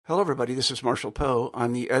Hello, everybody. This is Marshall Poe.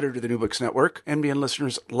 I'm the editor of the New Books Network. NBN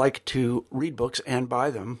listeners like to read books and buy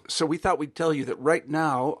them. So we thought we'd tell you that right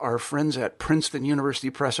now, our friends at Princeton University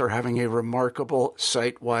Press are having a remarkable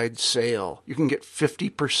site-wide sale. You can get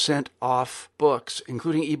 50% off books,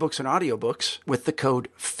 including ebooks and audiobooks, with the code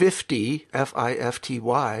 50,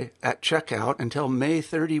 F-I-F-T-Y, at checkout until May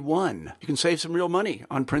 31. You can save some real money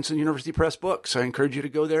on Princeton University Press books. I encourage you to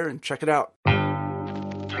go there and check it out.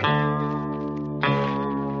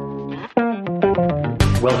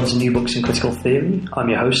 Welcome to New Books in Critical Theory. I'm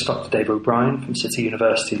your host, Dr. Dave O'Brien from City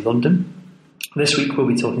University, London. This week we'll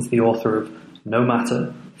be talking to the author of No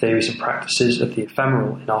Matter, Theories and Practices of the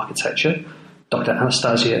Ephemeral in Architecture, Dr.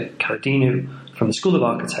 Anastasia Karadinou from the School of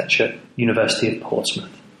Architecture, University of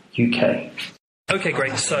Portsmouth, UK. Okay,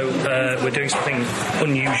 great. So we're doing something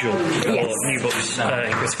unusual for New Books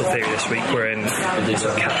in Critical Theory this week. We're in a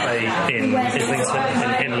cafe in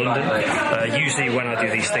Islington in London. Usually when I do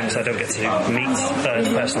these things, I don't get to meet the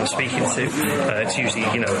person I'm speaking to. It's usually,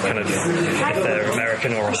 kind of, if they're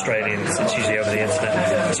American or Australian, it's usually over the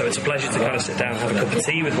internet. So it's a pleasure to kind of sit down and have a cup of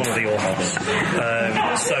tea with one of the authors.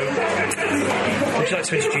 So would you like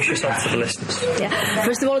to introduce yourself to the listeners? Yeah.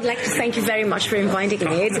 First of all, I'd like to thank you very much for inviting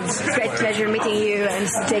me. It's a great pleasure meeting you and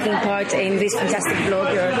taking part in this fantastic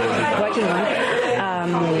blog you're working on.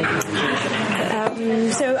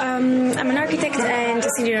 I'm an architect and a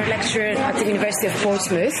senior lecturer at the University of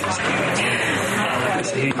Portsmouth.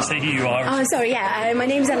 Say who you are. Oh, sorry, yeah. My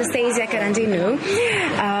name is Anastasia Karadinou.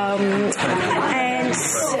 And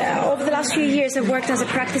over the last few years, I've worked as a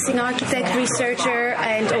practicing architect, researcher,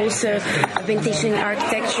 and also I've been teaching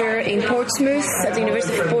architecture in Portsmouth, at the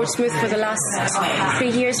University of Portsmouth for the last 3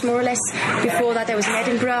 years, more or less. Before that, I was in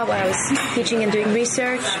Edinburgh, where I was teaching and doing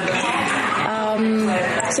research.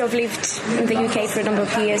 So I've lived in the UK for a number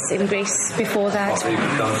of years, in Greece before that.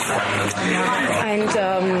 And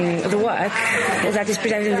the work that is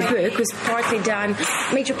presented in the book was partly done,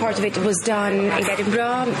 major part of it was done in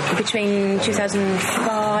Edinburgh between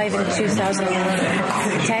 2005 and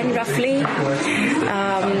 2010, roughly.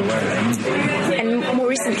 And more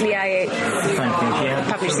recently, I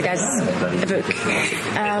published it as a book.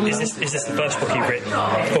 Is this the first book you've written,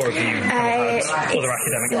 or have you had other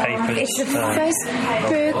academic papers? It's the first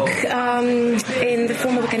book in the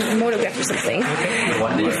form of a kind of monograph or something.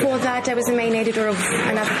 Before that, I was the main editor of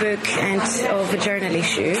another book and of a journal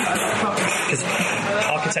issue. Because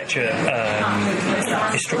architecture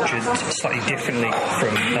is structured slightly differently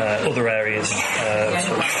from other areas,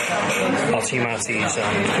 sort of arts humanities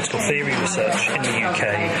and critical theory research in the UK,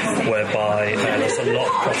 whereby there's a lot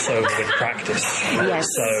of crossover with practice. Yes.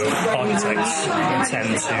 So architects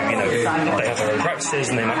tend to, they have their own practices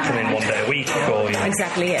and they might come in one day a week or...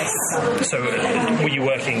 Exactly, yes. So were you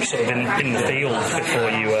working sort of in the field before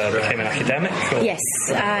you became an academic? Or? Yes,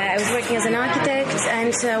 I was working as an architect,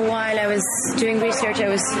 and while I was doing research, I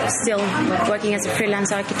was still working as a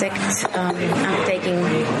freelance architect, undertaking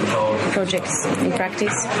projects in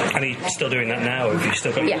practice. And are you still doing that now? Have you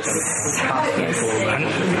still got... Yes. And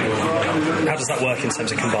how does that work in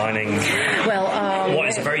terms of combining... Well, what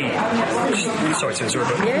is a very... Sorry to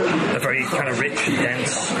interrupt, but a very kind of rich,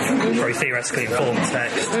 dense, very theoretically informed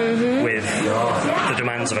text with the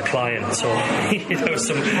demands of a client, or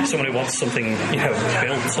someone who wants something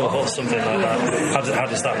built or something like that. How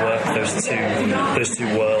does that work? Those two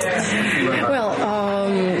worlds. Well,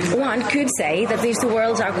 one could say that these two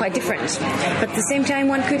worlds are quite different, but at the same time,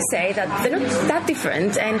 one could say that they're not that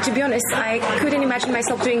different. And to be honest, I couldn't imagine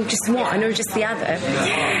myself doing just one or just the other.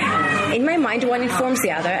 In my mind, one informs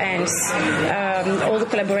the other, and all the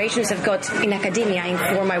collaborations I've got in academia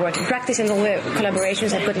inform my work in practice, and all the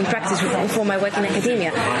collaborations I've got in practice inform my work in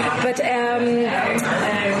academia. But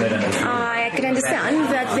I can understand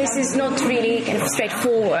that this is not really kind of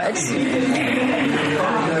straightforward.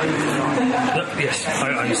 Yes, I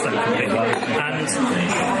understand completely. And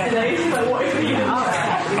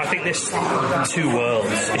I think this two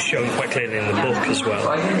worlds is shown quite clearly in the book as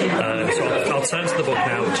well. So I'll turn to the book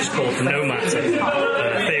now, which is called No Matter,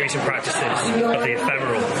 Theories and Practices of the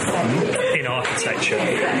Ephemeral in Architecture.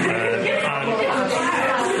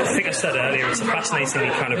 I think I said earlier, it's a fascinatingly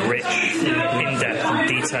kind of rich, in-depth and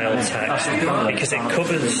detailed text because it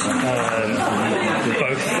covers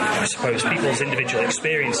both, I suppose, people's individual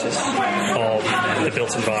experiences of the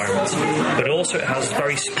built environment, but also it has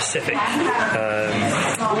very specific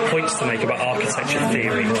points to make about architecture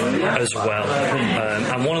theory as well.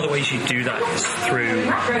 And one of the ways you do that is through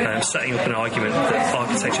setting up an argument that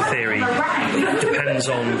architecture theory depends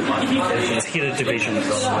on particular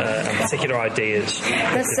divisions and particular ideas.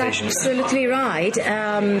 That's absolutely right.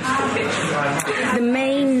 The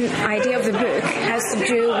main idea of the book has to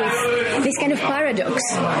do with this kind of paradox,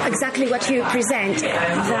 exactly what you present,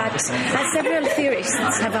 that as several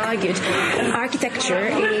theorists have argued, architecture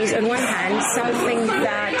is on one hand something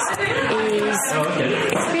that is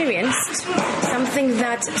experienced, something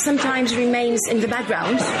that sometimes remains in the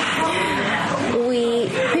background.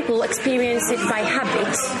 People experience it by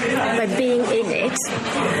habit, by being in it,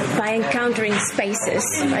 by encountering spaces,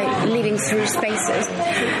 by living through spaces.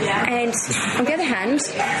 And on the other hand,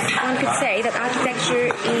 one could say that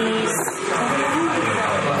architecture is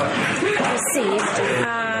perceived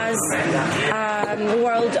as a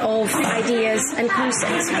world of ideas and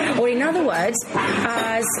concepts, or in other words,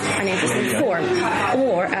 as an interesting form,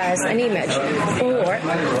 or as an image, or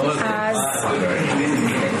as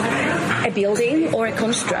a building or a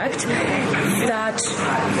construct that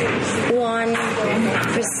one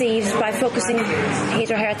perceives by focusing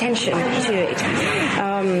his or her attention to it.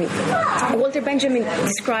 Walter Benjamin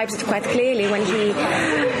describes it quite clearly when he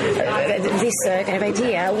this kind of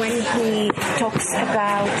idea when he talks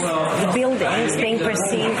about the buildings being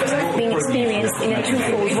perceived, being experienced in a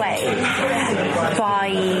twofold way,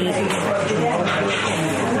 by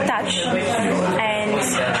touch and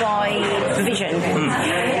by vision.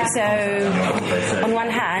 So, on one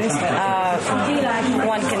hand,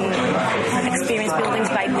 one can experience buildings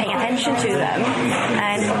by paying attention to them,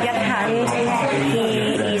 and on the other hand,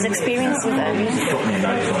 he is experiencing them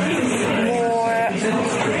more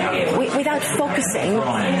without focusing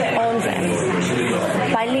on them,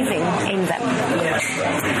 by living in them.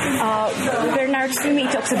 Bernard Sumi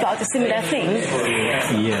talks about a similar thing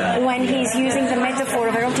when he's using the metaphor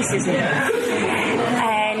of eroticism.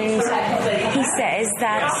 And he says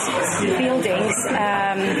that buildings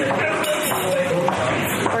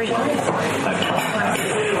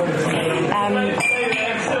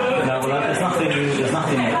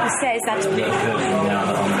he says that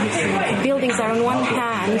buildings are on one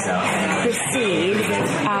hand perceived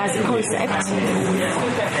as a concept,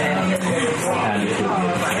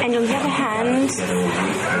 and on the other hand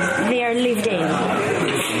they are lived in.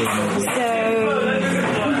 So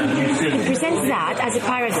he presents that as a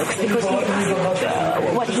paradox, because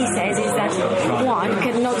what he says is that one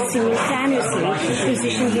cannot simultaneously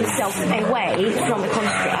position himself away from the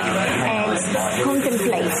construct and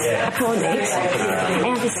contemplate upon it,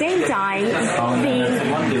 and at the same time being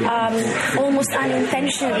almost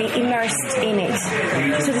unintentionally immersed in it.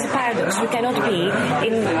 So there's a paradox. We cannot be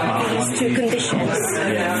in these two conditions,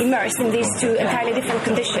 immersed in these two entirely different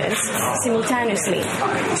conditions simultaneously.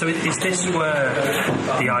 So is this where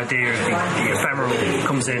the idea of the ephemeral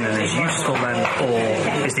comes in and is useful then,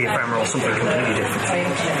 or is the ephemeral something completely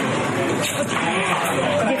different?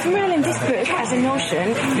 The ephemeral in this book as a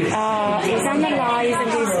notion is analysed and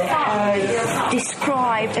is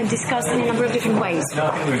described and discussed in a number of different ways. With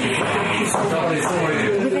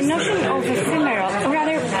the notion of ephemeral, or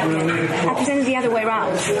rather, I present it the other way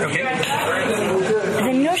around.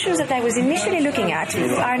 The notions that I was initially looking at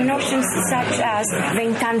are notions such as the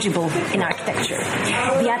intangible in architecture,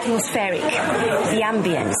 the atmospheric, the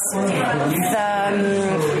ambience,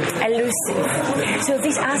 the elusive. So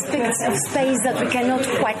these aspects of space that we cannot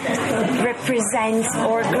quite represent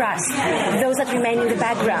or grasp, those that remain in the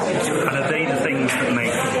background. And are they the things that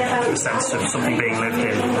make the sense of something being lived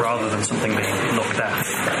in rather than something being looked at,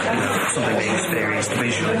 something being experienced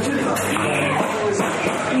visually?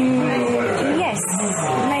 Yes,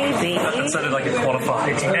 maybe. That sounded like a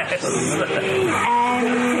qualified yes.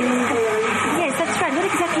 Yes, that's right. What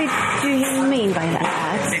exactly do you mean by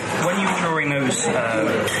that? When you were drawing those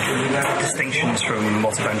distinctions from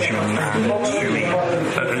Walter Benjamin and Sumi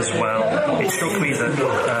as well, it struck me that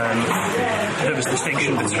there was a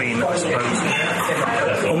distinction between, I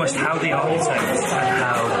suppose, almost how the architect and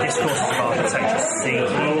how discourses of architecture see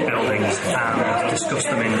buildings and discuss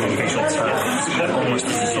them in visual terms, almost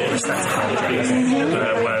as a sort of aesthetic object,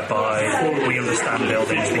 whereby we understand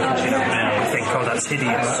buildings because, we think, oh, that's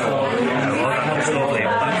hideous, or, oh, that looks lovely,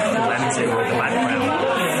 or that blends in with the background,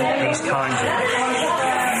 these kinds of things.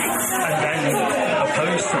 And then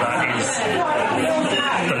opposed to that is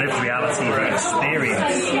the lived reality, the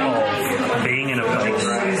experience of being in a place,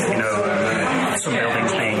 some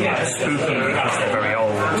buildings being spooky because they're very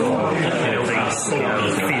old, or buildings,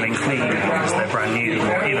 feeling clean because they're brand new,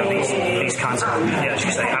 or, these kinds of, as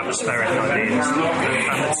you say, atmospheric ideas.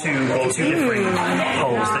 And the two different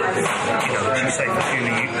poles that, as you say, for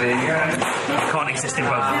Sumi, you can't exist in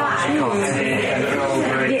both of them.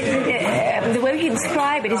 The way you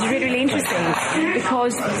describe it is really, really interesting,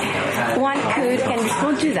 because one can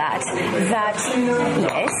respond to that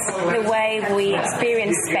yes, the way we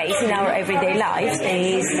experience space in our everyday lives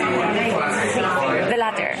is the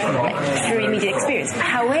latter, like, through immediate experience.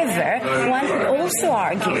 However, one could also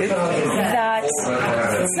argue that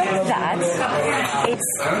it's not that, it's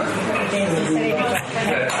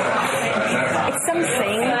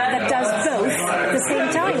something that does both at the same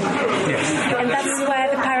time. Yes. And that's where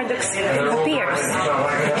the paradox appears.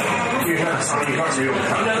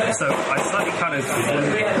 So I slightly kind of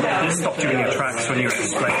stopped you in your tracks when you were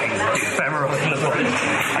explaining the ephemeral in the book. And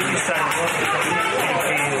you said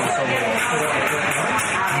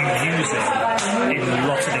you use it in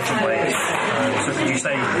lots of different ways. So could you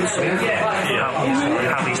say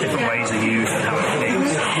how these different ways are used and how it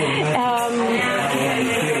is?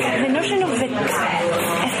 The notion of the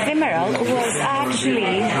ephemeral was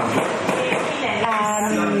actually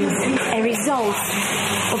a result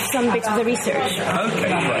of some bits of the research.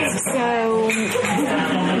 Okay, right. So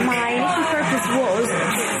my initial purpose was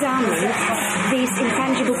to examine these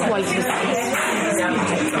intangible qualities.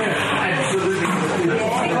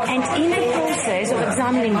 And in the process of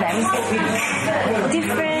examining them,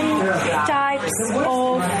 different types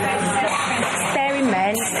of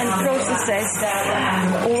experiments and processes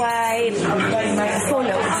were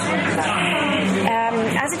followed.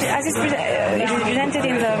 As it's presented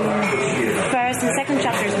in the first and second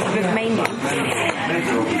chapters of the book mainly,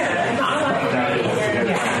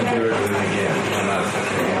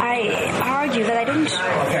 I argue that I don't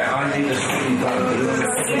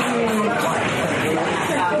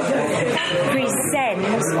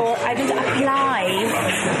present or I don't apply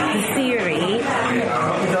the theory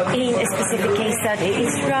in a specific case study.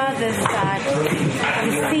 It's rather that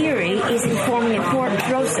the theory is informing a core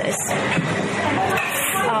process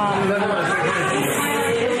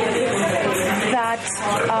that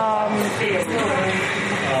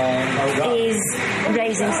is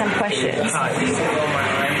raising some questions.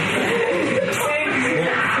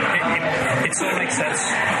 It sort of makes sense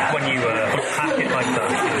when you unpack it like that,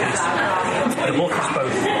 because the book is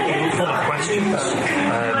both full of questions,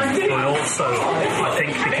 but also, I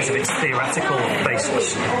think, because of its theoretical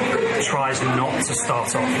basis, tries not to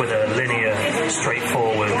start off with a linear,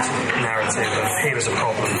 straightforward narrative of here is a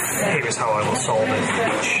problem, here is how I will solve it,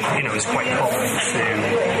 which, is quite common to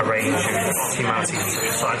a range of humanities and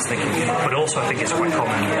social science thinking, but also I think it's quite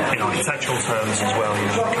common in architectural terms as well,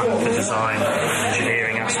 kind of the design,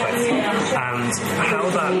 engineering aspect, and how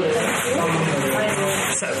that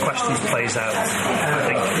set of questions plays out. I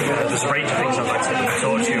think there's a range of things I'd like to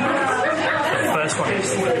talk to you about. The first one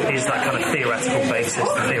is that kind of theoretical basis, the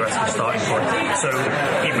theoretical starting point. So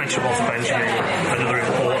you've mentioned Walter Benjamin. Another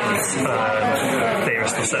important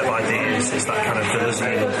theorist or set of ideas is that kind of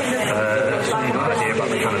Deleuzean idea about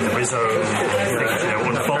the kind of the rhizome, things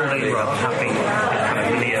unfolding rather than having kind of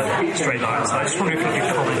linear straight lines. I just wonder if you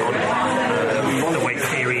could comment on the way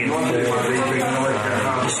theory informs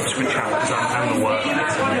the subsequent chapters and the work.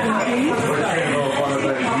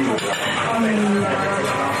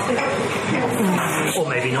 Or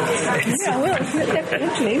maybe not. Yeah, well,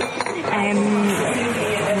 definitely.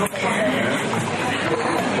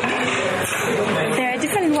 There are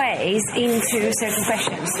different ways into certain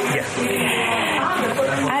questions. Yeah.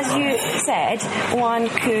 As you said, one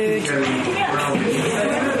could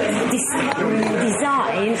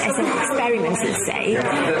design as an experiment, let's say,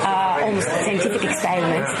 almost scientific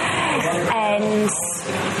experiment, and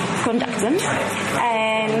conduct them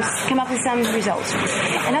and come up with some results.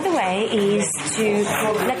 Another way is to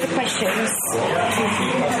let the questions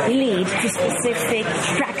lead to specific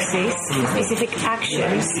praxis, specific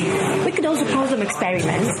actions. We could also call them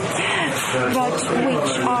experiments, but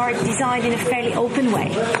which are designed in a fairly open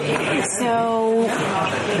way. So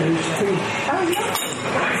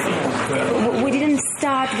we didn't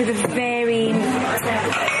start with a very...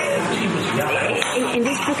 In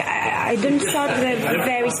this book, I don't start with a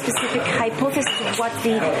very specific hypothesis of what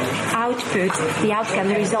the output, the outcome,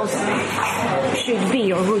 the results should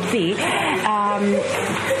be or would be.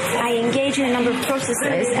 I engage in a number of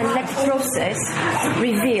processes and let the process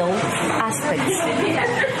reveal aspects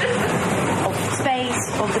of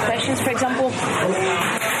space, of the questions. For example,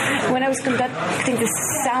 when I was conducting the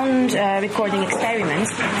sound recording experiment,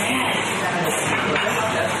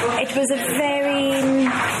 it was a very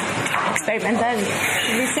experimental,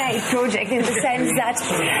 we say, project in the sense that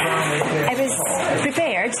I was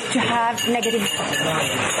prepared to have negative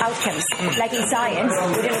outcomes, like in science,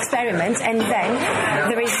 with an experiment, and then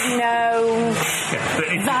there is no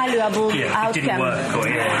valuable outcome. It didn't work, or,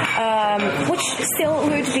 which still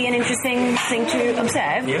would be an interesting thing to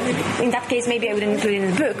observe. In that case, maybe I wouldn't include it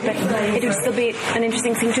in the book, but it would still be an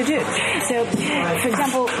interesting thing to do. So, for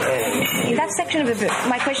example, in that section of the book,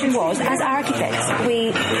 my question was, as architects,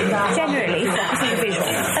 we generally focus on the visual,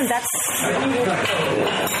 and that's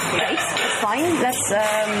great, that's fine, that's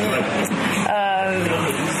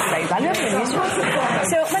very valuable and useful.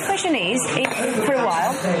 So my question is, if for a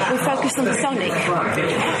while we focused on the sonic,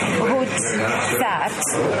 would that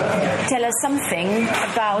tell us something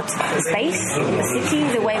about the space, the city,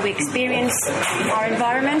 the way we experience our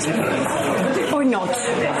environment, or not?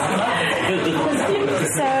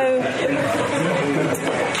 So,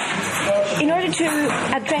 in order to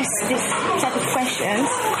address this set of questions,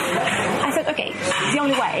 I thought, okay, the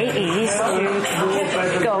only way is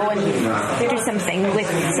to go and do something with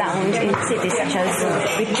sound in cities, such as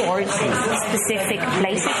record specific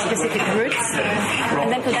places, specific routes,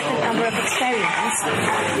 and then conduct a number of experiments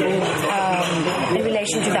in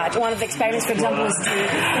relation to that. One of the experiments, for example, was to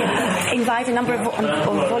invite a number of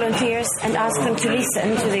volunteers and ask them to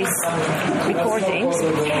listen to these recordings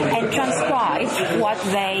and transcribe what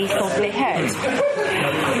they thought they heard.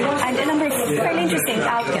 And a number of fairly interesting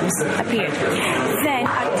outcomes appeared. Then,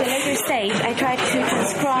 at a later stage, I tried to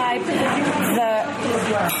transcribe the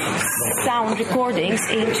sound recordings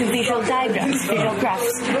into visual diagrams, visual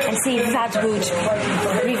graphs, and see if that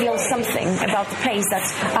would reveal something about the place that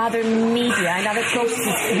other media and other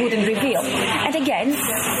processes wouldn't reveal. And again,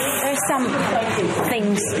 there are some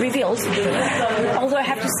things revealed, although I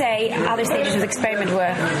have to say other stages of the experiment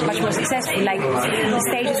were much more successful, like the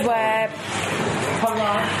stages where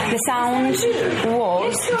the sound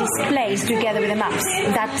was displayed together with the maps.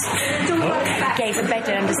 That gave a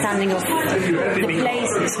better understanding of the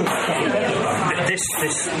places. This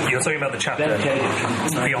you're talking about the chapter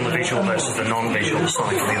beyond the visual versus the non-visual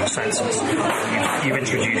side of your senses. You've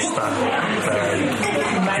introduced that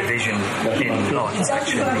division in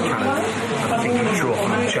architecture. You kind of, I think, you draw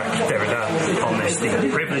from Jacques Derrida on this, the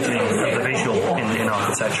privileging of the visual in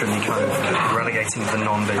architecture, and the kind of relegating the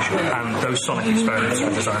non-visual. And those sonic experiments were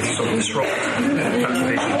designed to sort of disrupt that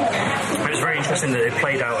division. It was very interesting that it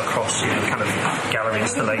played out across, kind of gallery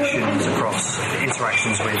installations, across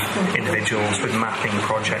interactions with individuals, with mapping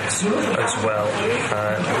projects as well.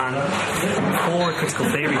 And for a critical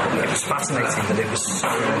theory book, it was fascinating that it was so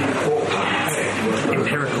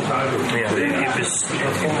empirical.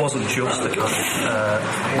 It wasn't just a kind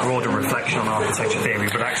of broader reflection on architecture theory,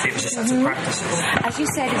 but actually it was a set of practices. As you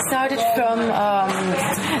said, it started from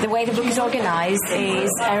the way the book is organized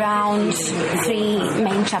is around 3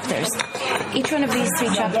 main chapters. Each one of these 3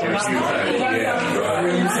 chapters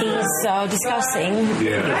is discussing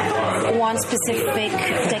one specific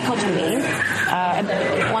dichotomy,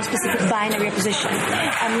 one specific binary opposition.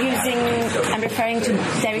 I'm referring to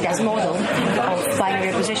Derrida's model of binary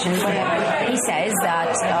opposition, where he says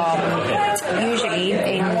that usually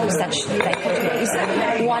in such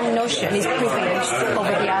dichotomies, one notion is privileged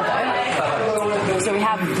over the other. So we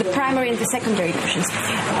have the primary and the secondary notions.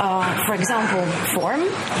 For example, form,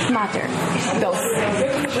 matter. Both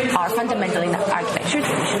are fundamental in architecture,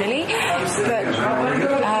 traditionally, but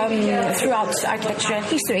throughout architectural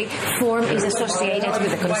history, form is associated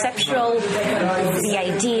with the conceptual, the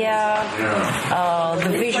idea, the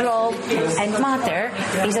visual, and matter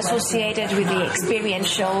is associated with the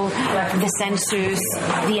experiential, the sensuous,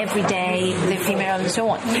 the everyday, the ephemeral, and so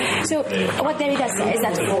on. So what Derrida says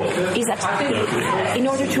is that in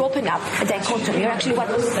order to open up a dichotomy, or actually what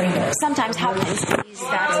sometimes happens is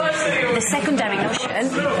that the secondary notion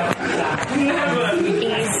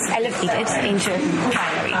is elevated into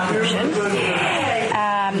binary notion.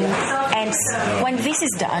 And when this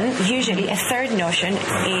is done, usually a third notion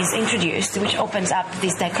is introduced which opens up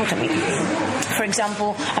this dichotomy. For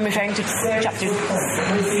example, I'm referring to chapter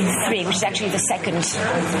 3, which is actually the second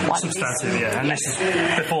one. Substantive, yeah. And this is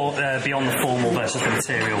before, beyond the formal versus the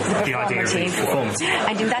material, the idea of performance.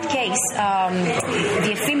 And in that case,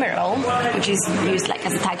 the ephemeral, which is used like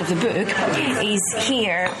as the title of the book, is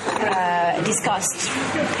here discussed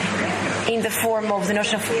in the form of the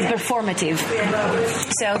notion of performative.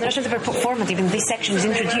 So the notion of the performative in this section is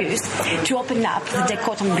introduced to open up the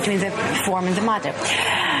dichotomy between the form and the matter.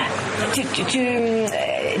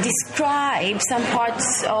 describe some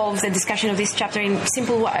parts of the discussion of this chapter in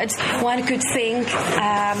simple words, one could think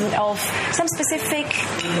of some specific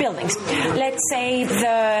buildings. Let's say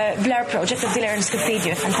the Blair project of the Laurence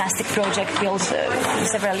Cathedral, a fantastic project built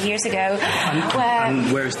several years ago.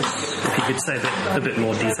 And where is this? If you could say a bit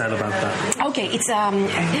more detail about that. Okay, it's I'm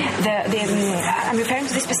referring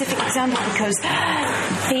to this specific example because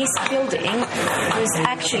this building was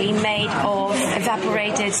actually made of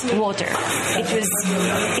evaporated water.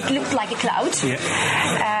 It looked like a cloud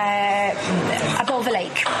above a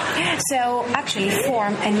lake. So actually,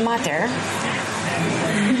 form and matter.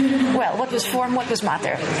 Well, what was form, what was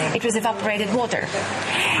matter? It was evaporated water.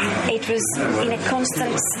 It was in a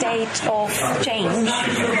constant state of change.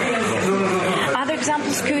 Other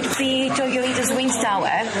examples could be Toyo Ito's Wind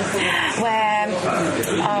Tower, where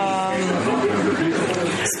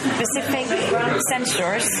specific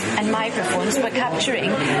sensors and microphones were capturing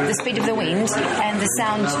the speed of the wind and the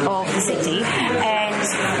sound of the city, and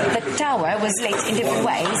the tower was lit in different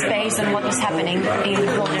ways based on what was happening in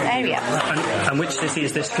the broader area. And which city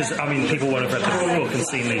is this? Because, I mean, people won't have read the book and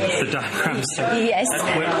seen the diagrams. So yes.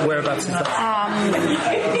 Whereabouts is that?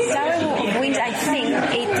 Tower of Wind, I think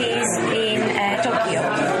it is in Tokyo.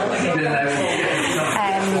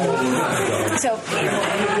 So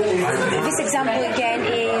this example again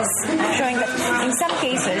is showing that in some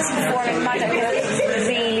cases form and matter cannot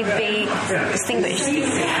really be distinguished.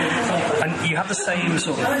 And you have the same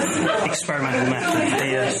sort of experimental method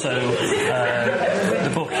here. So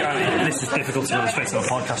the book, this is difficult to illustrate on a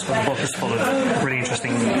podcast, but the book is full of really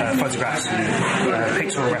interesting photographs and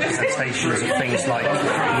pictorial representations of things like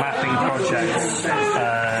mapping projects,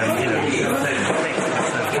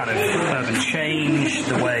 kind of urban change,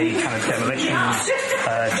 the way kind of demolitions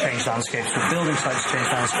change landscapes, but building sites change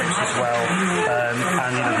landscapes as well,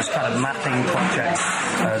 and there's kind of mapping projects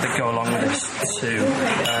that go along with this too.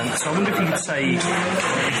 So I wonder if you could say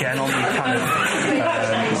again on the kind of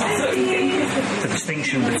the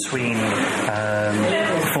distinction between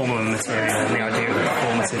formal and material and the idea of the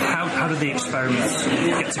performative. How do the experiments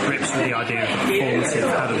get to grips with the idea of the performative?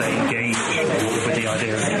 How do they engage with the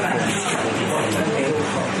idea of the performative?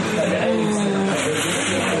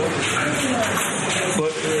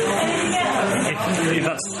 But if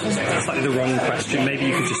that's slightly the wrong question, maybe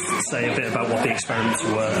you could just say a bit about what the experiments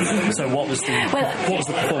were. So what was the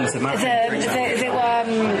performative mapping?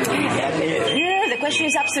 The question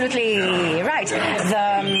is absolutely right.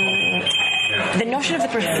 The notion of the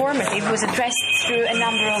performative was addressed through a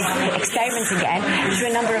number of experiments again, through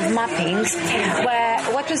a number of mappings, where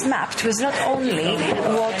what was mapped was not only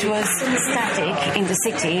what was static in the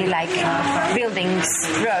city, like buildings,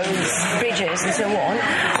 roads, bridges, and so on,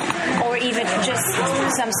 or even just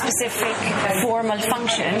some specific formal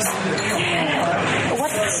functions.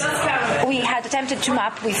 What we had attempted to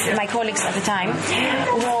map with my colleagues at the time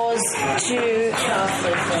was to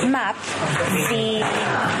map the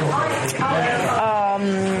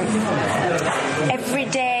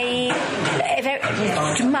everyday,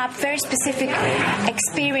 to map very specific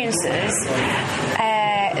experiences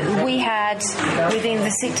we had within the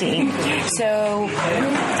city. So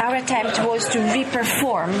our attempt was to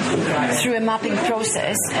re-perform through a mapping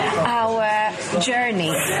process our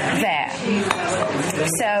journey there.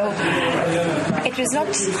 So it was not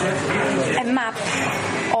a map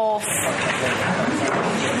of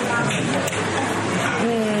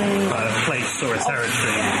place or a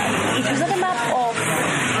territory. It was not a map of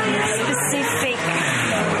specific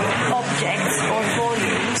objects or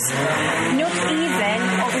volumes, not even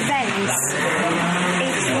of events.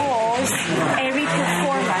 It was a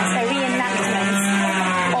re-performance, a reenactment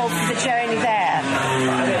of the journey there.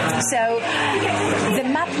 So the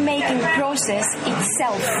map-making process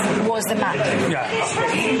itself was the map.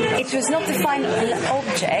 It was not the final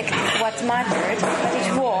object what mattered, but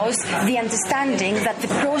it was the understanding that the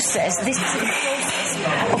process, this process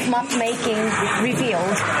of map-making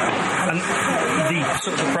revealed. And the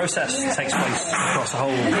sort of process takes place across a whole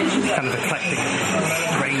kind of eclectic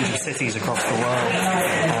range of cities across the world.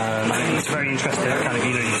 It's very interesting, kind of,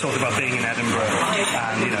 you talk about being in Edinburgh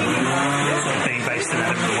and, sort of being based in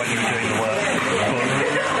Edinburgh when you were doing the work. But,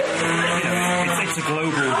 it's a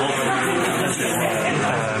global book,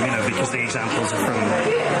 because the examples are from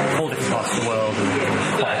all different parts of the world and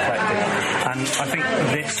quite eclectic. And I think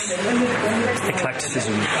this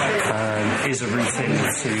eclecticism is a route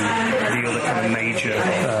into the other kind of major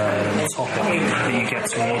topic that you get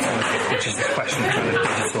towards, which is the question of kind of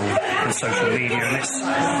digital and social media. And this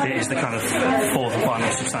is the kind of fourth and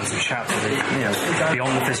final substantive chapter,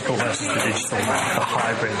 beyond the physical versus the digital, the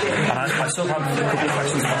hybrid. And I still have a couple of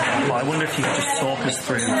questions about that, but I wonder if you could just talk us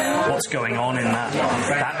through what's going on in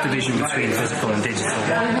that division between physical and digital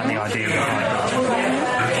and the idea behind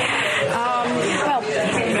it. Well,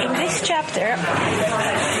 in this chapter,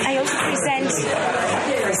 I also present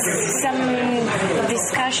some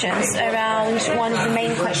discussions around one of the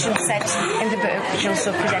main questions set in the book, which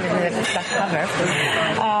also presented in the back cover,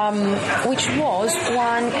 which was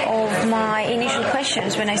one of my initial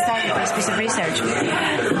questions when I started this piece of research.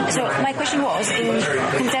 So my question was, in a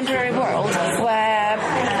contemporary world where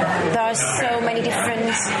there are so many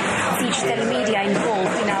different digital media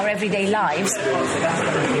involved in our everyday lives,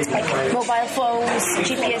 like mobile phones,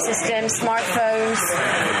 GPS systems, smartphones,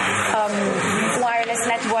 wireless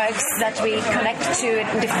networks that we connect to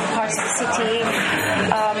in different parts of the city,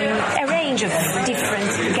 a range of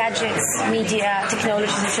different gadgets, media,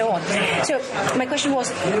 technologies, and so on. So my question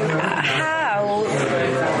was, how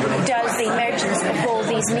does the emergence of all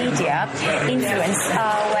these media influence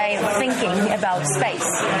our way of thinking about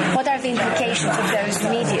space? What are the implications of those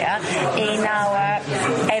media in our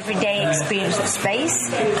everyday experience of space?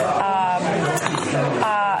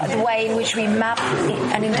 The way in which we map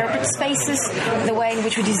and interpret spaces, the way in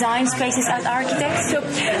which we design spaces as architects. So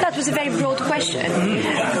that was a very broad question.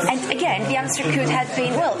 And again, the answer could have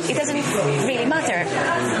been, well, it doesn't really matter.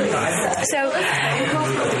 So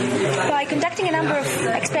by conducting a number of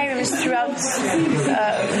experiments throughout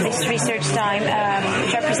this research time,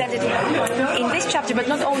 which are presented in this chapter, but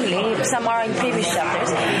not only, some are in previous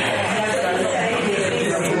chapters,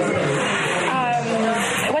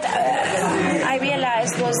 what I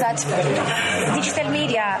realized was that digital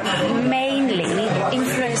media mainly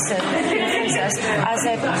influences us as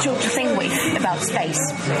a tool to think with about space.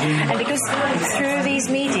 And because through these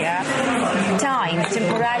media, time,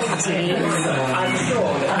 temporality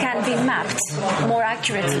can be mapped more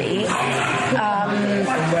accurately,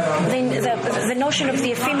 then the notion of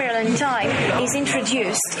the ephemeral in time is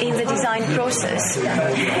introduced in the design process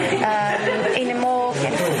in a more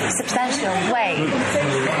substantial way.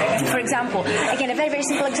 For example, again, a very, very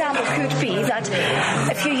simple example could be that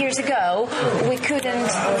a few years ago we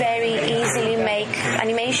couldn't very easily make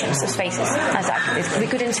animations of spaces as architects. We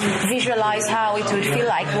couldn't visualize how it would feel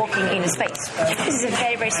like walking in a space. This is a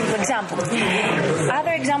very, very simple example.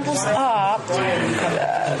 Other examples have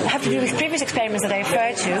to do with previous experiments that I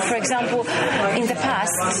referred to. For example, in the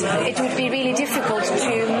past, it would be really difficult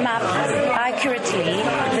to map accurately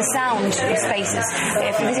the sound of spaces.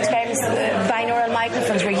 For these experiments, binaural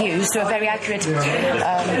microphones were used, so a very accurate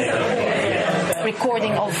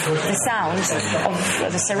recording of the sound,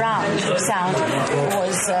 of the surround sound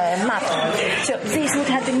was mapped. So this would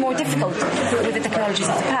have been more difficult with the technologies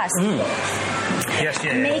of the past. Yes,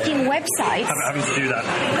 yeah. Making websites. Having to do that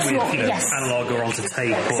with analog or onto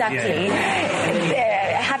tape. Exactly.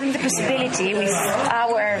 Having the possibility with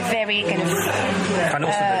our very kind of... And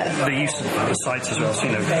also the use of the sites as well. So,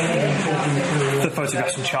 the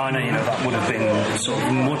photographs from China, that would have been sort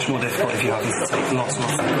of much more difficult if you having to take lots and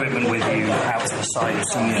lots of equipment with you out to the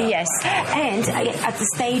sites. Yes. And at the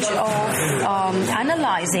stage of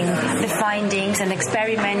analyzing the findings and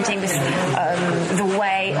experimenting with the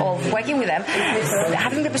way of working with them,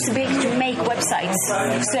 having the possibility to make websites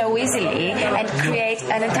so easily and create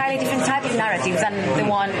an entirely different type of narrative than the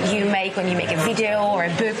one you make when you make a video or a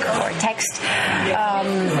book or a text.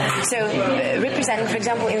 So representing, for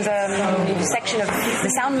example, in the section of the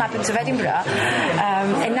sound mappings of Edinburgh,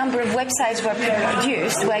 a number of websites were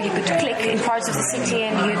produced where you could click in parts of the city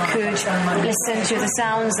and you could listen to the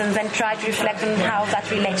sounds and then try to reflect on how that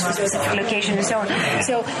relates to a specific location and so on.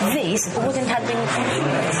 So this wouldn't have been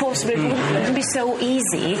possible, it wouldn't be so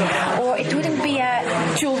easy, or it wouldn't be a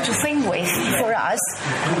tool to think with for us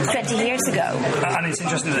 20 years ago. And it's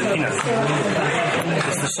interesting that,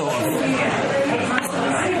 it's the sort of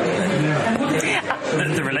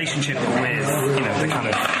the relationship with, the kind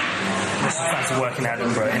of substantive work in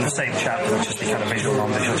Edinburgh in the same chapter, which is the kind of visual,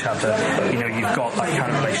 non-visual chapter. You've got that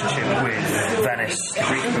kind of relationship with Venice, the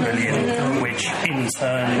Greek Pavilion, which in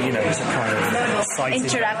turn, is a kind of site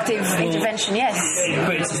interactive intervention, yes.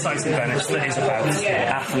 But it's a site in Venice that is about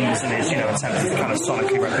Athens and is, attempting to kind of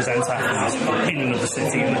sonically represent Athens in another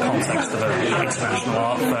city in the context of an international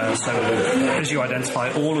art fair. So as you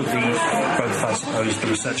identify all of these, both I suppose the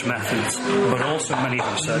research methods, but also many of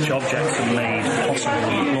the research objects are made possible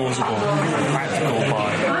and plausible, practical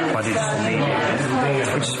by digital media.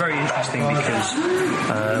 which is very interesting because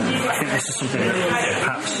I think this is something that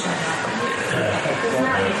perhaps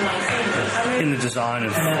in the design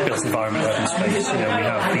of built environment open space, we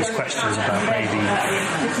have these questions about maybe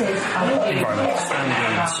environmental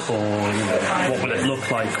standards or what will it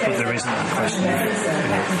look like, but there isn't the question of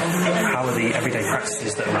how are the everyday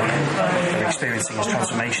practices that we're experiencing as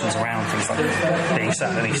transformations around things like being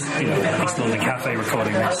sat in East London Cafe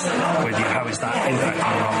recording this with you. How is that impacting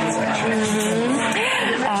on architecture?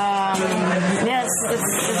 Yes,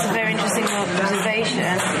 it's a very interesting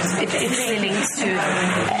observation. It really links to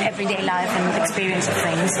everyday life and experience of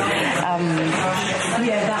things.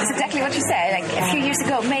 It's exactly what you said. Like a few years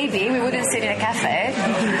ago, maybe we wouldn't sit in a cafe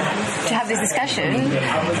to have this discussion.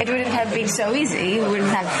 It wouldn't have been so easy. We wouldn't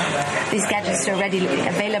have these gadgets so readily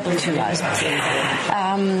available to us.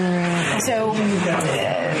 So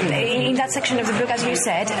in that section of the book, as you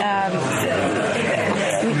said,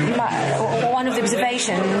 one of the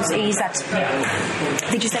observations is that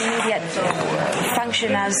digital media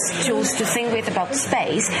function as tools to think with about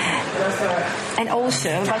space and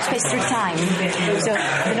also about space through time. So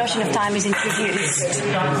the notion of time is introduced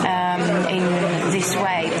in this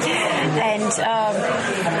way. And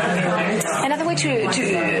another way to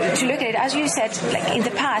look at it, as you said, like in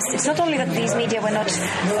the past, it's not only that these media were not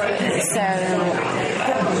so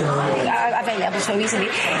available so easily,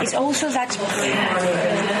 it's also that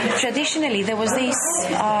traditionally there was this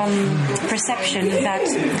perception that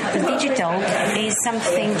the digital is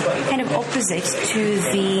something kind of opposite to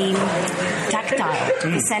the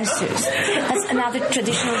tactile, the senses. That's another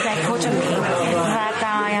traditional dichotomy that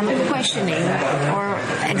I am questioning or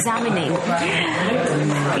examining.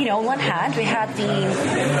 On one hand, we have the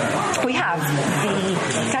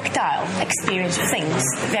tactile experience of things,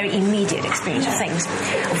 very immediate experience of things,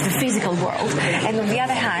 of the physical world, and on the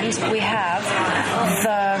other hand, we have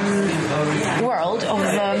the world of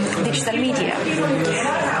the digital media,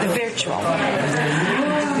 the virtual.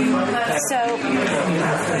 So,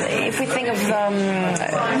 if we think of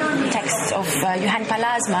the text of Johann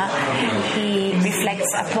Palasma, he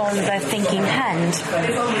reflects upon the thinking hand.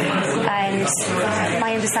 And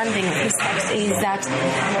my understanding of his text is that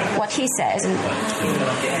what he says, and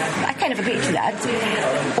I kind of agree to that,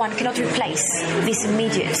 one cannot replace this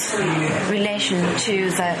immediate relation to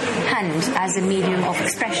the hand as a medium of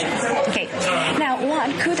expression. Okay. Now,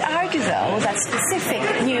 one could argue, though, that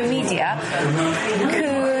specific new media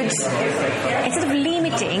could, instead of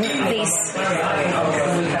limiting this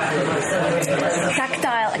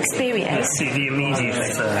tactile experience, the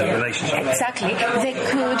immediate relationship. Exactly. They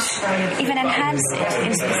could even enhance it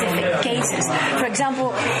in specific cases. For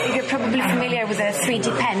example, you're probably familiar with the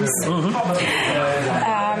 3D pens. Mm-hmm.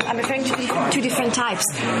 I'm referring to two different types.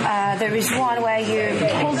 There is one where you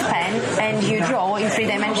hold the pen and you draw in 3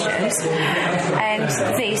 dimensions, and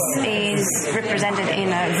this is represented in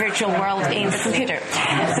a virtual world in the computer.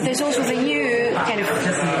 But there's also the new kind of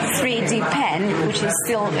 3D pen, which is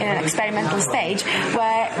still in an experimental stage,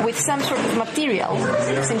 where with some sort of material,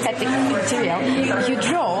 synthetic material, you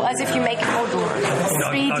draw as if you make a model.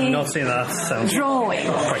 3D I've not seen that. Sounds drawing.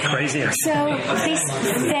 Quite crazy. So this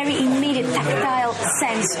very immediate tactile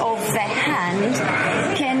sense of the hand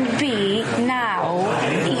can be now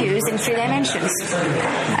used in 3 dimensions.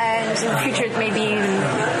 And in the future, maybe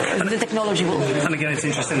the technology will. And again, it's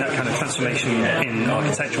interesting that kind of transformation in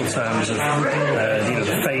architectural terms of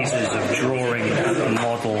the phases of drawing and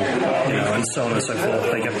model, and so on and so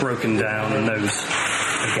forth. They get broken down, and those,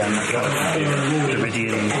 again, that kind of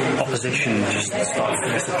Derridian opposition just starts to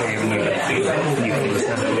disappear and new things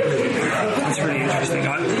happen. It's really interesting.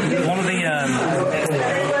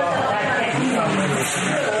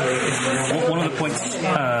 One of the points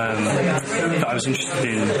that I was interested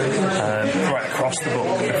in right across the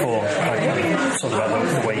book before I talk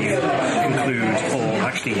about the way you conclude or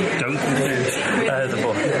actually don't conclude the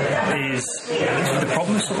book is the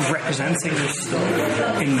problem of sort of representing this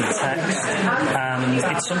stuff in the text.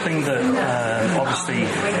 It's something that obviously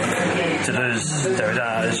Deleuze, Derrida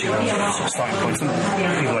as your sort of starting point, some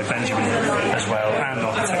people like Benjamin as well, and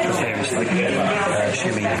architectural theorists like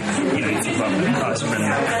Schumi, you talk about Eisman,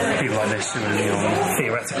 people like this who are on the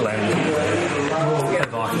theoretical end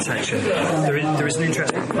of architecture. There is an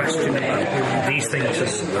interesting question about these things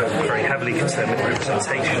as very heavily concerned with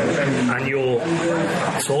representation, and you're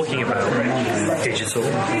talking about digital,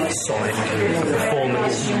 sonic,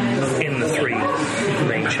 performance in the 3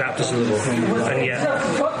 main chapters of the book, and yet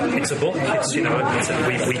it's a book. It's, we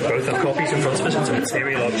both have copies in front of us. It's a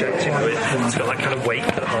material object. It's got that kind of weight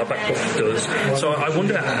that a hardback book does. So I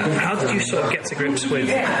wonder, how did you sort of get to grips with,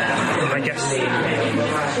 I guess,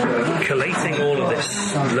 collating all of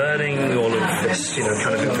this learning, all of this,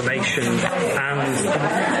 kind of information, and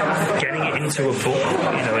getting it into a book,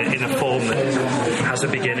 in a form that has a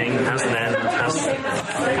beginning, has an end, has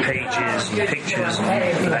pages, and pictures,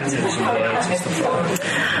 and letters and words and stuff like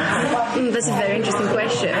that? That's a very interesting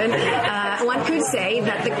question. One could say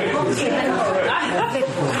that the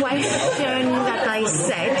question that I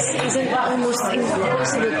set is an almost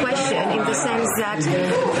impossible question, in the sense that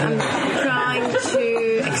I'm trying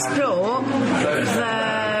to explore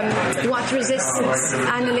what resists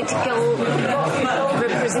analytical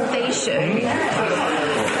representation.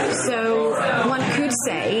 So one could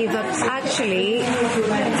say that actually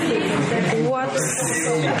what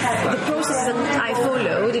the process that I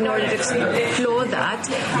followed in order to explore that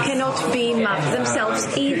cannot be mapped themselves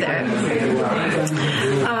either.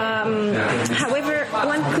 However,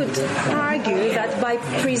 one could argue that by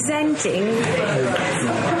presenting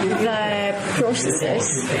the processes,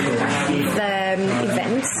 the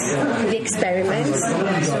events, the experiments,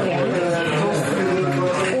 and so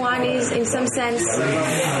on, one is in some sense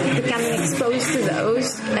becoming exposed to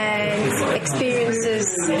those and experiences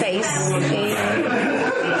space in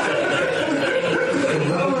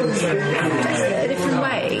a different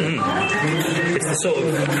way. It's the sort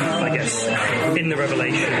of, I guess, in the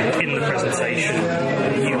revelation, in the presentation,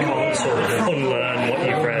 you can't sort of unlearn what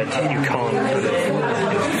you've read, you can't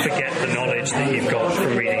forget the knowledge that you've got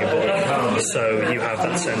from reading a book. So you have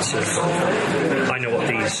that sense of, I know what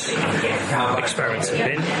these experiments have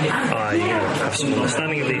been, I have some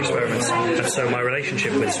understanding of the experiments, and so my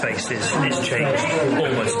relationship with space is changed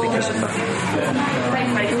almost because of that.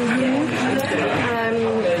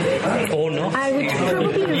 Or not. I would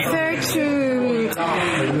probably refer to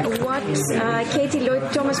what Katie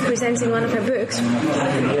Lloyd Thomas presents in one of her books,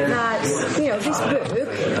 that this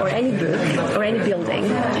book, or any book, or any building,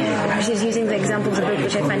 she's using the example of the book,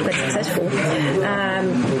 which I find quite successful,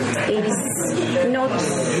 is not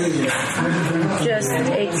just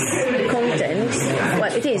its content,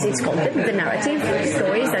 well, it is its content, the narrative, the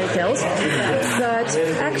stories that it tells, but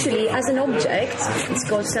actually as an object, it's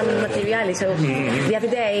got some materiality. So the other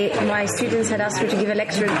day, my students had asked me to give a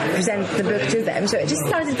lecture and present the book to them. So it just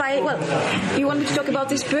started by, you want me to talk about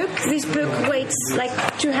this book? This book weighs like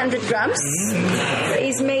 200 grams,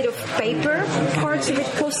 is made of paper, parts of it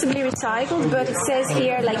possibly recycled, but it says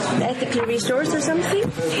here like ethically resourced or something.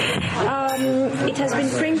 It has been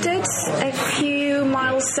printed a few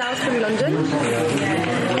miles south from London.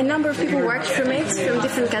 A number of people worked from it, from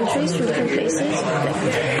different countries, from different places.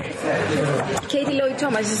 Katie Lloyd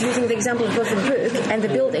Thomas is using the example of both the book and the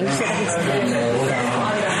building, so that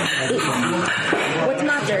what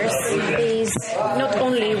matters is not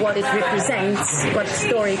only what it represents, what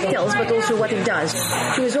story it tells, but also what it does.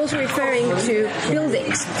 She was also referring to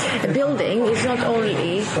buildings. A building is not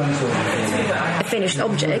only a finished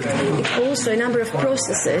object, it's also a number of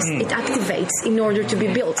processes it activates in order to be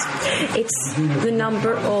built. It's the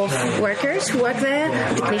number of workers who work there,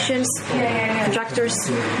 technicians, contractors,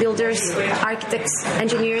 builders, architects,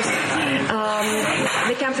 engineers.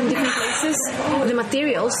 They come from different places. The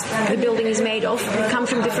materials the building is made of come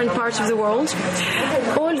from different parts of the world.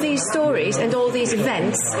 All these stories and all these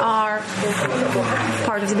events are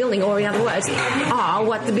part of the building, or in other words, are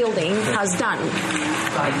what the building has done.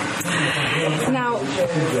 Now,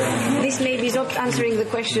 this maybe is not answering the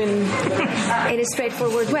question in a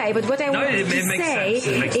straightforward way, but what I want to say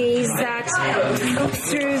is that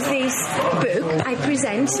through this book, I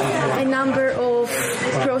present a number of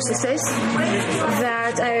processes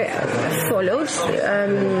that I followed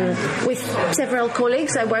with several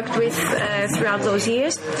colleagues I worked with throughout those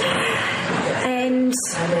years. And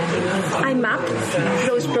I map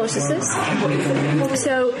those processes.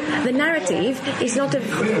 So the narrative is not a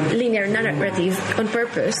linear narrative on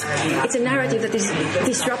purpose. It's a narrative that is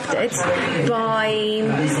disrupted by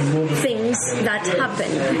things that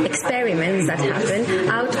happen, experiments that happen,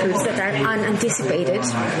 outputs that are unanticipated.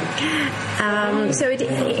 So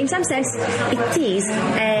in some sense, it is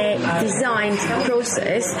a designed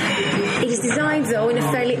process. It is designed, though, in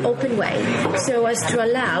a fairly open way, so as to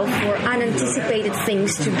allow for unanticipated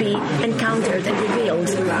things to be encountered and revealed.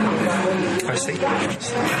 I see.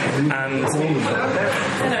 And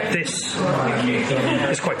this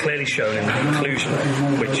is quite clearly shown in the conclusion,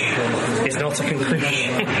 which is not a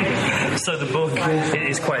conclusion. So the book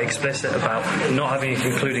is quite explicit about not having a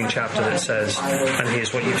concluding chapter that says, and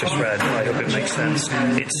here's what you've just read, I hope it makes sense.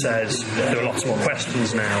 It says there are lots more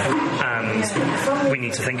questions now, and we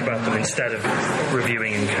need to think about them instead of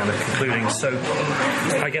reviewing and kind of concluding. So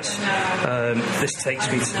I guess this takes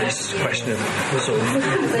me to this question of sort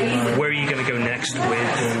of where are you going to go next with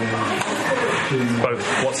both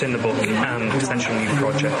what's in the book and potential new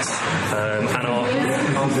projects, and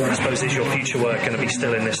I suppose is your future work going to be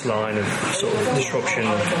still in this line of sort of disruption,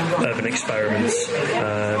 urban experiments,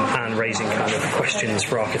 and raising kind of questions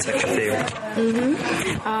for architecture theory?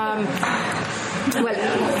 Well,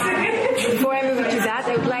 before I move into that,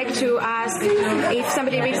 I would like to ask if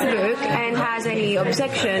somebody reads the book and has any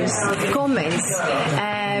objections, comments.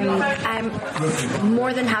 I'm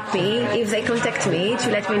more than happy if they contact me to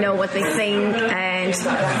let me know what they think and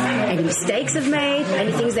any mistakes I've made,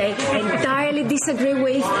 any things they entirely disagree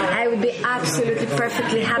with. I would be absolutely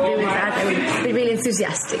perfectly happy with that. I would be really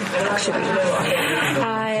enthusiastic, actually.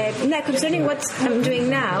 Now, concerning what I'm doing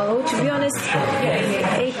now, to be honest,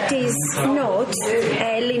 it is not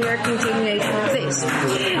a linear continuation of this.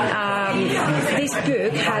 This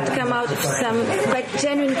book had come out of some quite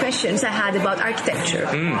genuine questions I had about architecture.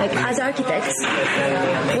 Like, as architects,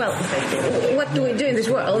 well, what do we do in this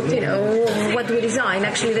world? You know, what do we design?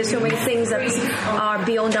 Actually, there's so many things that are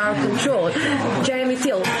beyond our control. Jeremy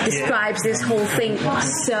Till describes this whole thing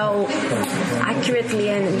so accurately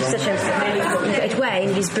and in such a great way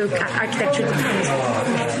in his book, Architecture Depends.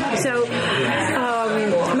 So,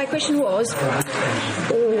 my question was,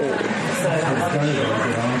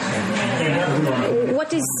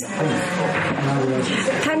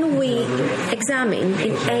 can we examine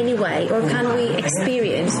in any way, or can we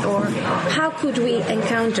experience, or how could we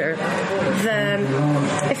encounter the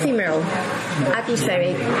ephemeral,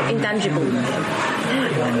 atmospheric, intangible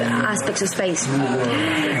aspects of space?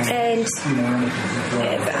 And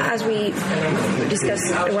as we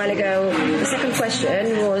discussed a while ago, the second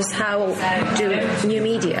question was, how do new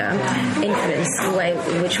media influence the way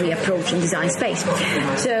in which we approach and design space?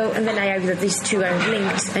 So, and then I argue that these two are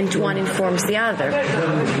linked and one informs the other.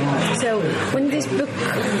 So when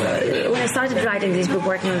I started writing this book,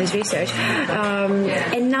 working on this research,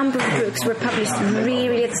 a number of books were published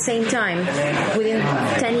really at the same time, within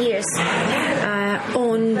 10 years,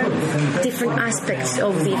 on different aspects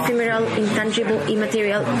of the ephemeral, intangible,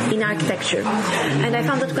 immaterial in architecture. And I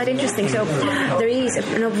found that quite interesting. So there is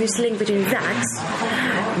an obvious link between that,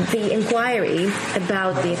 the inquiry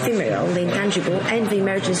about the ephemeral, the intangible, and the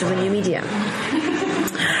emergence of a new media.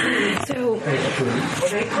 So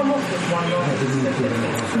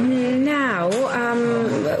now,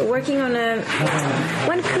 working on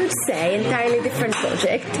one could say, entirely different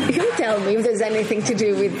project. You tell me if there's anything to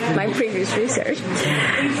do with my previous research.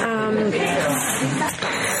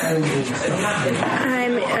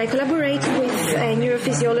 I collaborate with a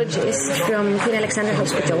neurophysiologist from Queen Alexandra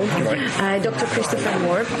Hospital, Dr. Christopher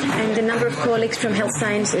Moore, and a number of colleagues from health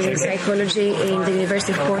sciences and psychology in the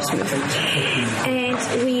University of Portsmouth.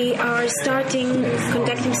 And we are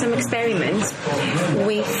conducting some experiments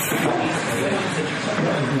with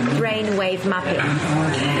brainwave mapping.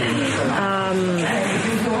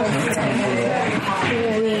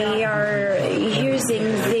 We are using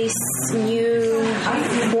this new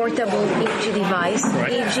portable EEG device.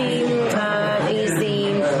 Right. EEG is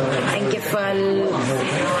the encephal...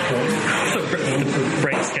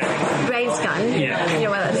 brain scan. Brain scan. Yeah. You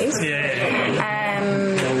know what that is? Yeah.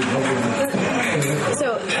 So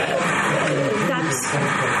that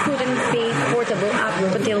couldn't be portable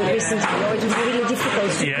up until recently, or it would be really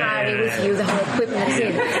difficult to carry with you the whole equipment that's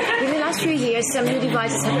in. In the last few years, some new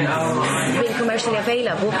devices have been commercially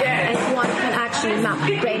available, and one can actually map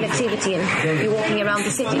brain activity and be walking around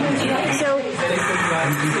the city. So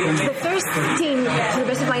the first team, to the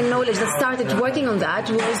best of my knowledge, that started working on that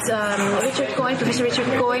was Professor Richard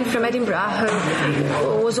Coyne from Edinburgh,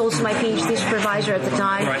 who was also my PhD supervisor at the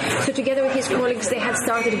time. Right. So together with his colleagues, they had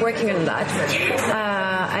started working on that,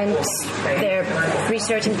 and their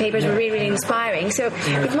research and papers were really, really inspiring. So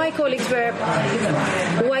with my colleagues, were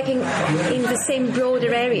working in the same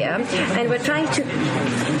broader area, and we're trying to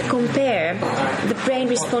compare the brain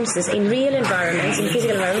responses in real environments, in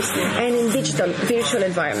physical environments, and in virtual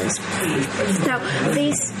environments. Now,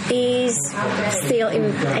 this is still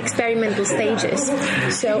in experimental stages.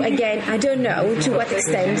 So again, I don't know to what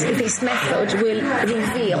extent this method will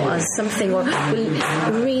reveal us something, or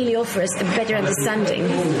will really offer us a better understanding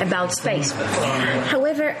about space.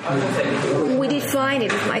 However, we did find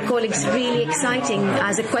it with my colleagues really exciting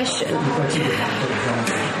as a question.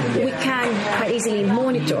 We can quite easily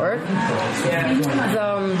monitor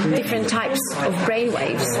the different types of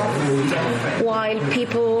brainwaves while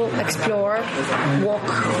people explore, walk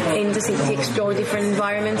in the city, explore different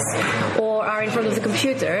environments, or are in front of the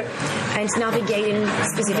computer and navigate in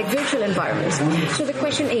specific virtual environments. So the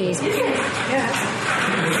question is,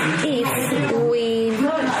 if we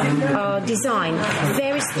design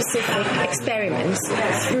very specific experiments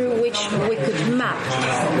through which we could map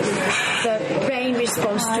the brain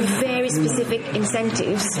response to very specific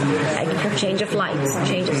incentives, like change of light,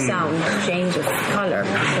 change of sound, change of color,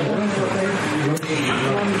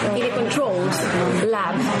 in a controlled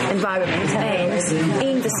lab environment and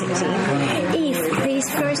in the city, if these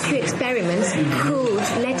first few experiments could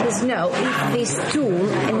let us know if this tool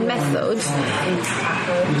and methods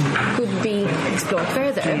could be explored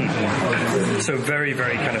further. So very,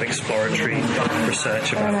 very kind of exploratory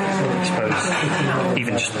research about, I suppose,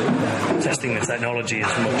 even just testing the technology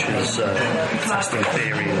as much as testing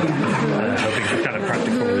theory and hoping for kind of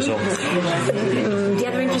practical results. The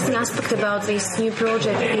other interesting aspect about this new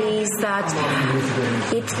project is that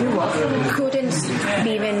it couldn't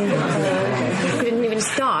even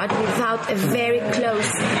start without a very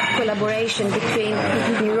close collaboration between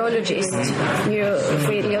neurologists,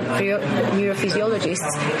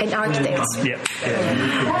 neurophysiologists, and architects. Yeah.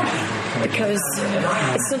 Because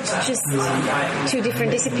it's not just two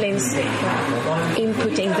different disciplines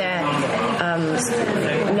inputting their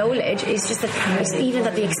knowledge, it's just that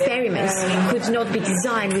the experiments could not be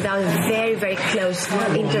designed without a very, very close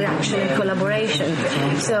interaction and collaboration.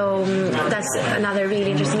 So that's another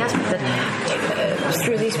really interesting aspect, that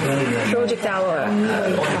through this project our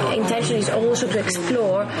intention is also to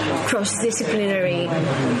explore cross-disciplinary,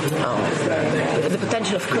 the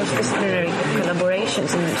potential of cross-disciplinary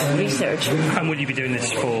collaborations and research. And will you be doing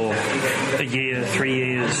this for a year, 3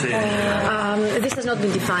 years? This has not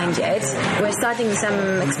been defined yet. We're starting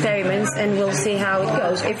some experiments and we'll see how it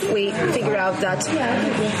goes. If we figure out that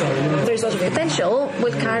there's lots of potential,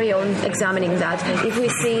 we'll carry on examining that. If we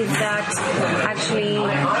see that actually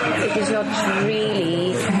it is not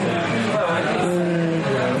really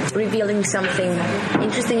revealing something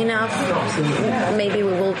interesting enough, maybe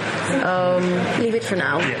we will leave it for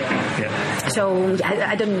now. Yeah. So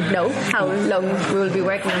I don't know how long we will be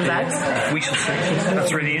working on that. We shall see.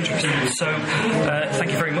 That's really interesting. So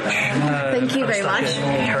thank you very much. Thank you very much.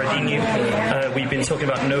 Karadiniou. We've been talking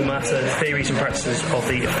about no matter, theories and practices of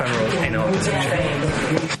the ephemeral in architecture.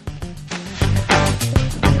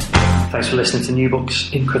 Thanks for listening to New Books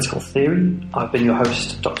in Critical Theory. I've been your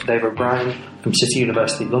host, Dr. Dave O'Brien from City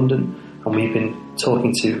University London, and we've been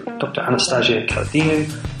talking to Dr. Anastasia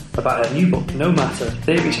Karadiniou about her new book, No Matter,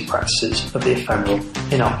 Theories and Practices of the Ephemeral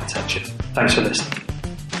in Architecture. Thanks for listening.